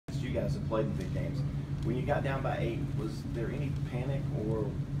you guys have played in big games. When you got down by 8, was there any panic,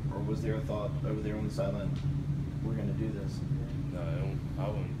 or was there a thought over there on the sideline, we're going to do this? No, I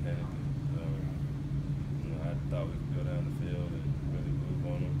wasn't panicking. I thought we could go down the field and really move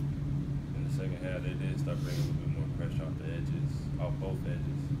on them. In the second half, they did start bringing a little bit more pressure off the edges, off both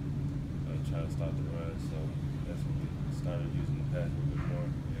edges, trying to stop the run. So that's when we started using the pass a little bit more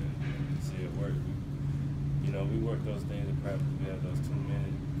and see it work. We work those things in practice. We have those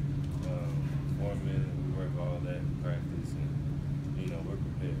 2-minute, 4-minute. We work all that in practice, and we're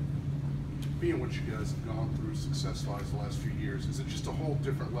prepared. Being what you guys have gone through success-wise the last few years, is it just a whole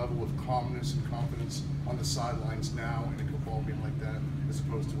different level of calmness and confidence on the sidelines now in a football game like that, as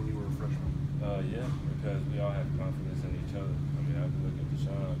opposed to when you were a freshman? Yeah, because we all have confidence in each other. I mean, I can look at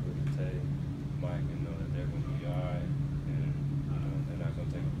Deshaun, I can look at Tay, Mike, and know that they're going to be all right, and they're not going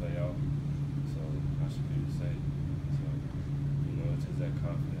to take a play off. So I should be the same. So it's just that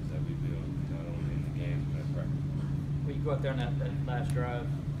confidence that we build, not only in the games but in practice. Well, you go out there on that last drive,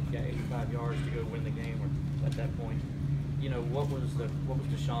 you got 85 yards to go win the game. Or at that point, what was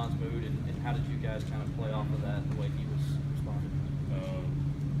Deshaun's mood, and how did you guys kind of play off of that, the way he was responding?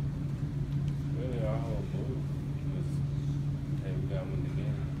 Really, our whole move was, hey, we got to win the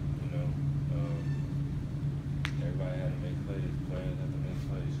game. Everybody had to make plays. Players had to make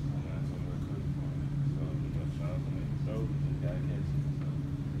plays. And that's what we're recruiting for. So, Sean's going to make the throws, he's got to catch it. So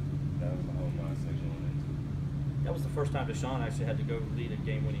that was the whole mindset going into it. That was the first time Deshaun actually had to go lead a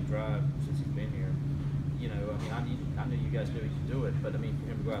game-winning drive since he's been here. I knew you guys knew he could do it, but for him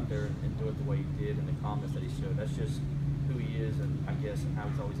to go out there and do it the way he did and the calmness that he showed, that's just who he is, and I guess, and how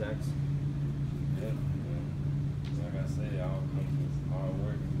he's always acts. Yeah, like I say, it all comes with hard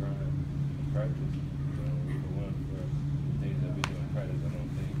work and grind and practice. We the one for the things that we do in practice. I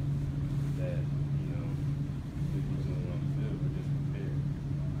don't think that, we put it on the field, we're just prepared.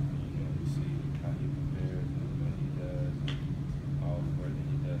 You see how he prepares and what he does, and all the work that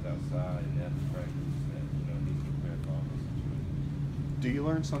he does outside and after practice, that, he's prepared for all those situations. Do you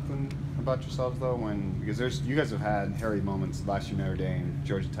learn something about yourselves though, because you guys have had hairy moments last year, Notre Dame,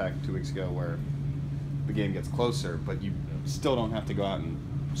 Georgia Tech 2 weeks ago, where the game gets closer, but you still don't have to go out and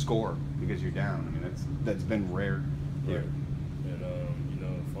score because you're down. That's been rare here. And the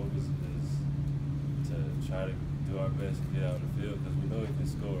focus is to try to do our best to get out of the field, because we know we can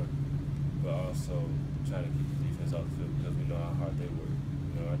score, but also try to keep the defense off the field because we know how hard they work.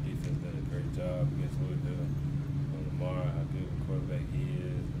 Our defense did a great job against Louisville. Lamar, how good of a quarterback he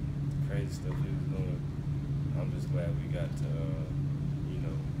is, the crazy stuff he was doing. I'm just glad we got to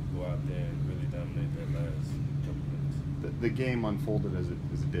go out there and really dominate that last couple minutes. The game unfolded as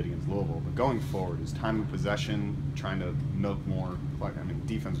it did against Louisville, but going forward, is time of possession, trying to milk more?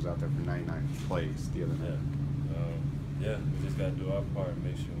 Defense was out there for 99 plays the other night. Yeah, we just got to do our part and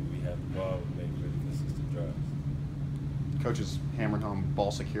make sure we have the ball and make really consistent drives. Coaches hammered home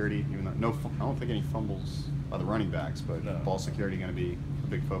ball security, even though I don't think any fumbles by the running backs, but no. Ball security going to be a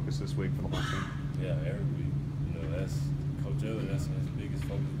big focus this week for the whole team. Yeah, every week. That's Coach Eller, that's his biggest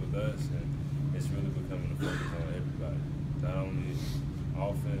focus with us, and it's really becoming a focus on everybody. Not only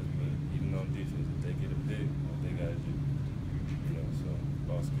offense, but even on defense. If they get a pick, what they got to do. So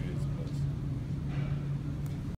ball security is a plus.